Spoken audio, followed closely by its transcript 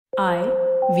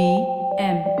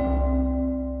IVM.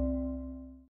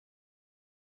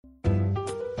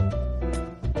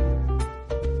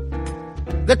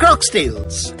 The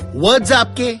Croxtails. Words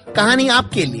आपके, कहानी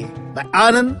आपके लिए. By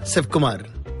Anand Shivkumar.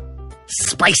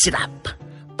 Spice it up.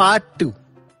 Part 2.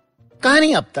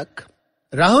 कहानी अब तक.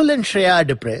 Rahul and Shreya are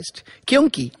depressed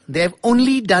क्योंकि they have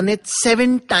only done it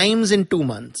 7 times in 2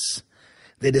 months.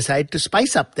 They decide to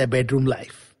spice up their bedroom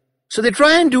life. So they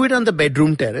try and do it on the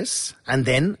bedroom terrace and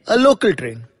then a local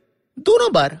train.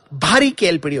 दोनों बार भारी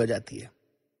केल पड़ी हो जाती है.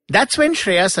 That's when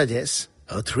Shreya suggests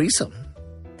a threesome.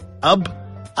 अब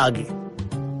आगे.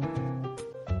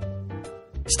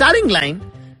 Starting line,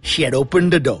 she had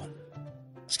opened the door.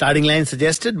 Starting line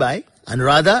suggested by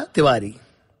Anuradha Tiwari.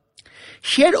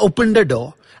 She had opened the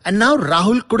door and now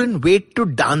Rahul couldn't wait to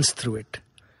dance through it.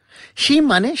 She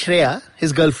माने Shreya,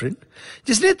 his girlfriend,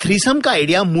 जिसने threesome का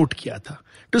idea moot किया था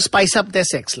to spice up their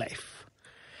sex life.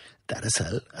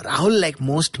 दरअसल Rahul, like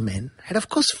most men, had of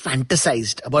course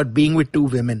fantasized about being with 2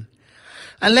 women.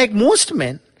 And like most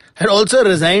men, had also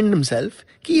resigned himself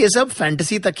कि ये सब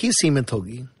fantasy तक ही सीमित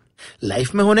होगी.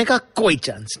 Life में होने का कोई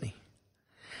chance नहीं.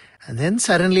 And then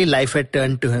suddenly life had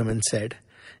turned to him and said,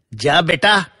 जा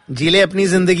बेटा, जी ले अपनी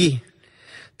जिंदगी.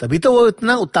 तभी तो वो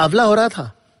इतना उतावला हो रहा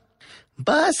था.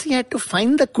 बस he had to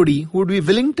find the कुड़ी who would be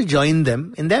willing to join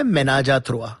them in their menage a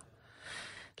trois.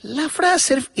 लफड़ा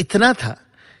सिर्फ इतना था.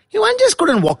 One just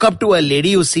couldn't walk up to a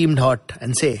lady who seemed hot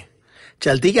and say,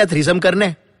 चलती क्या threesome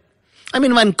करने? I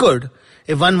mean, one could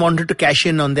if one wanted to cash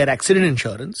in on their accident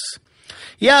insurance.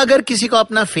 या अगर किसी को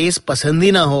अपना फेस पसंद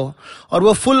ही ना हो और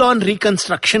वो फुल ऑन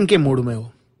रिकंस्ट्रक्शन के मूड में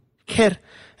हो. खैर,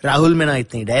 राहुल में ना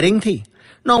इतनी डेयरिंग थी,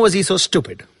 nor was he so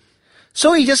stupid.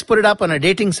 So he just put it up on a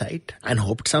dating site and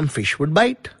hoped some fish would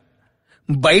bite.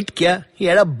 Bite क्या? He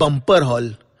had a bumper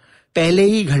haul. पहले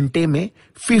ही घंटे में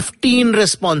 15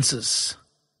 responses.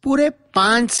 पूरे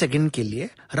 5 सेकंड के लिए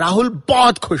राहुल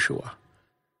बहुत खुश हुआ.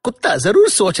 कुत्ता जरूर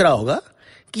सोच रहा होगा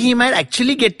कि he might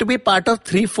actually get to be part of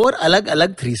 3-4 अलग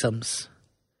अलग threesomes.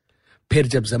 फिर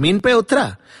जब जमीन पे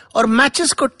उतरा और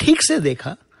मैचेस को ठीक से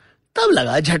देखा, तब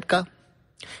लगा झटका.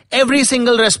 Every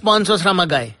single response was from a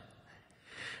guy.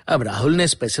 अब राहुल ने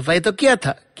स्पेसिफाई तो किया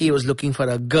था कि he was looking for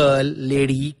a girl,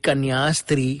 lady, कन्या,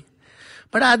 स्त्री.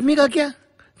 पर आदमी का क्या?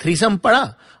 थ्रीसम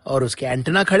पड़ा और उसके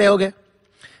एंटेना खड़े हो गए.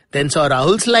 Then saw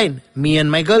Rahul's line, me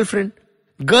and my girlfriend.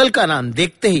 Girl का नाम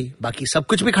देखते ही बाकी सब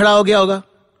कुछ भी खड़ा हो गया होगा.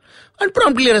 और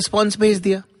promptly response भेज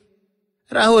दिया.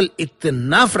 राहुल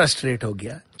इतना फ्रस्ट्रेट हो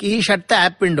गया कि he shut the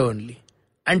app window only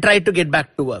and tried to get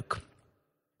back to work.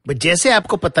 But जैसे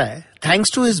आपको पता है, thanks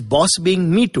to his boss being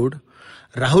me too'd,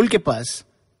 Rahul के पास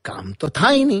काम तो था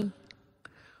ही नहीं.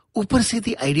 ऊपर से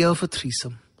the idea of a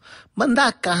threesome. बंदा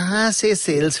कहां से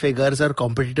सेल्स फिगर्स और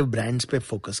कॉम्पिटिटिव ब्रांड्स पे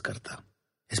फोकस करता.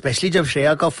 स्पेशली जब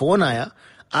श्रेया का फोन आया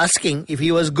asking if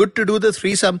he was good to do the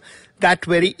threesome that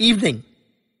very evening.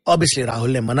 Obviously Rahul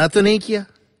ने मना तो नहीं किया.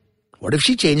 What if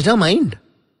she changed her mind?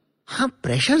 हाँ,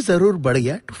 प्रेशर जरूर बढ़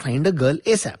गया to find a girl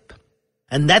एसएप.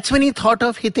 And that's when he thought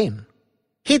of Hiten.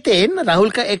 Hiten Rahul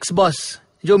का एक्स बॉस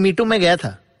जो मीटू में गया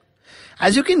था.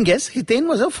 As you can guess, Hiten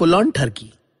was a full on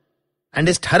ठरकी. And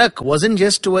his tharak wasn't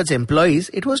just towards employees,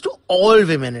 it was to all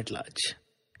women at large.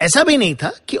 ऐसा भी नहीं था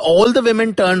कि all the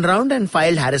women turned around and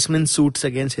filed harassment suits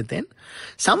against Hiten.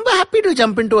 Some were happy to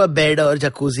jump into a bed or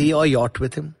jacuzzi or yacht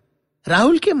with him.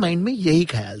 Rahul के mind में यही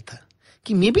ख्याल था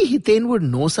कि maybe Hiten would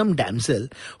know some damsel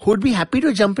who would be happy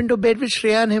to jump into bed with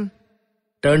Shreya and him.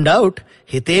 Turned out,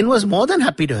 Hiten was more than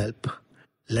happy to help.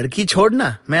 लड़की छोड़ना,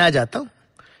 मैं आ जाता हूँ.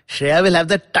 Shreya will have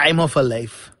the time of her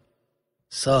life.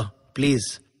 Sir, please.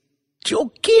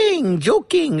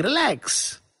 Joking, relax.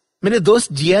 मेरे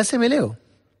दोस्त जिया से मिले हो?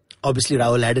 Obviously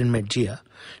Rahul hadn't met Jia,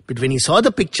 but when he saw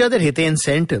the picture that Hiten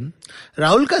sent him,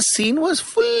 Rahul का scene was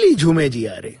fully झूमे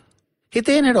जिया रे.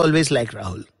 Hiten had always liked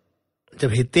Rahul.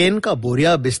 जब Hiten का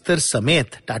बोरिया बिस्तर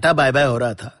समेत टाटा बाय बाय हो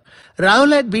रहा था,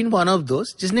 Rahul had been one of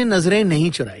those जिसने नजरें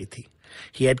नहीं चुराई थी.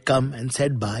 He had come and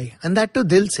said bye, and that to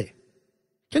दिल से.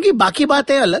 क्योंकि बाकी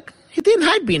बातें अलग, Hiten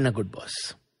had been a good boss.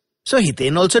 So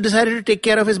Hiten also decided to take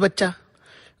care of his बच्चा.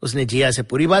 उसने जिया से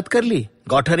पूरी बात कर ली,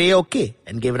 got her A-okay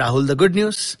and gave Rahul the good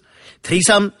news.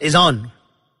 Threesome is on.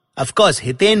 Of course,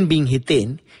 Hiten being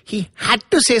Hiten, he had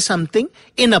to say something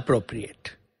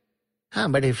inappropriate.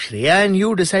 But if Shreya and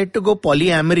you decide to go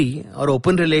polyamory or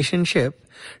open relationship,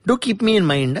 do keep me in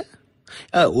mind.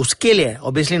 उसके लिए,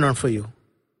 obviously not for you.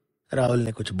 Rahul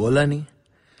ने कुछ बोला नहीं.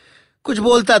 कुछ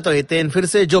बोलता तो Hiten फिर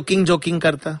से जोकिंग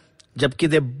करता, जबकि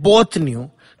they both knew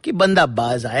कि बंदा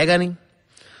बाज आएगा नहीं.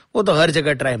 वो तो हर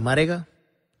जगह ट्राई मारेगा.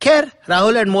 खैर,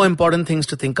 Rahul had more important things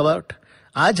to think about.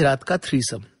 आज रात का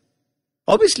threesome.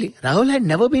 Obviously, Rahul had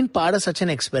never been part of such an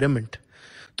experiment.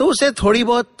 तो उसे थोड़ी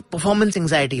बहुत परफॉर्मेंस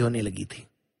एंजाइटी होने लगी थी.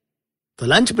 तो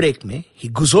लंच ब्रेक में he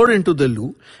guzzled into the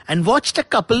loo and watched a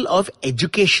couple of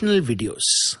educational videos.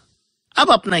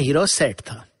 अब अपना हीरो सेट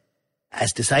था. As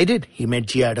decided, he met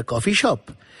Jia at a coffee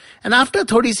shop. And after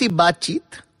थोड़ी सी बातचीत,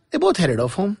 they both headed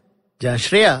off home. जहां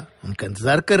श्रेया उनका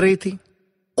इंतजार कर रही थी.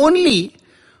 Only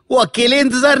वो अकेले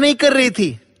इंतजार नहीं कर रही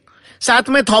थी, साथ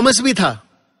में थॉमस भी था.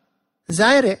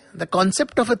 जाहिर है, the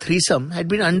concept of a threesome had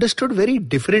been understood very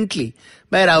differently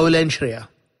by Rahul and Shreya.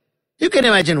 You can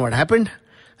imagine what happened.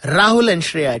 Rahul and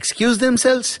Shreya excused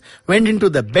themselves, went into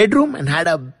the bedroom and had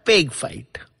a big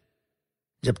fight.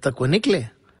 जब तक वो निकले,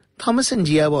 Thomas and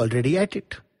Jia were already at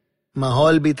it.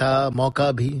 माहौल भी था,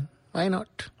 मौका भी. Why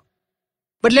not?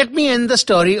 But let me end the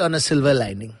story on a silver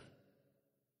lining.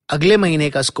 अगले महीने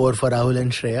का score for Rahul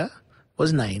and Shreya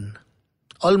was 9.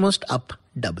 Almost up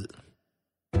double.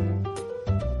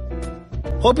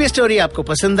 Hope your story आपको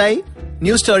पसंद आई.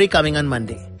 New story coming on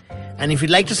Monday. And if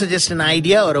you'd like to suggest an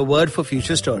idea or a word for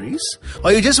future stories,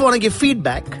 or you just want to give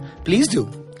feedback, please do.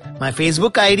 My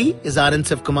Facebook ID is Anand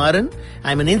Sivkumaran.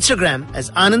 I'm on Instagram as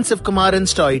Anand Sivkumaran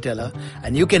Storyteller,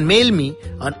 and you can mail me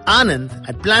on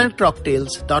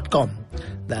anand@planetcrocktales.com.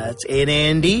 That's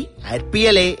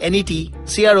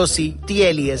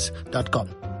ANAND@PLANETCROCTLES.com.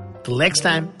 Till next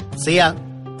time, see ya.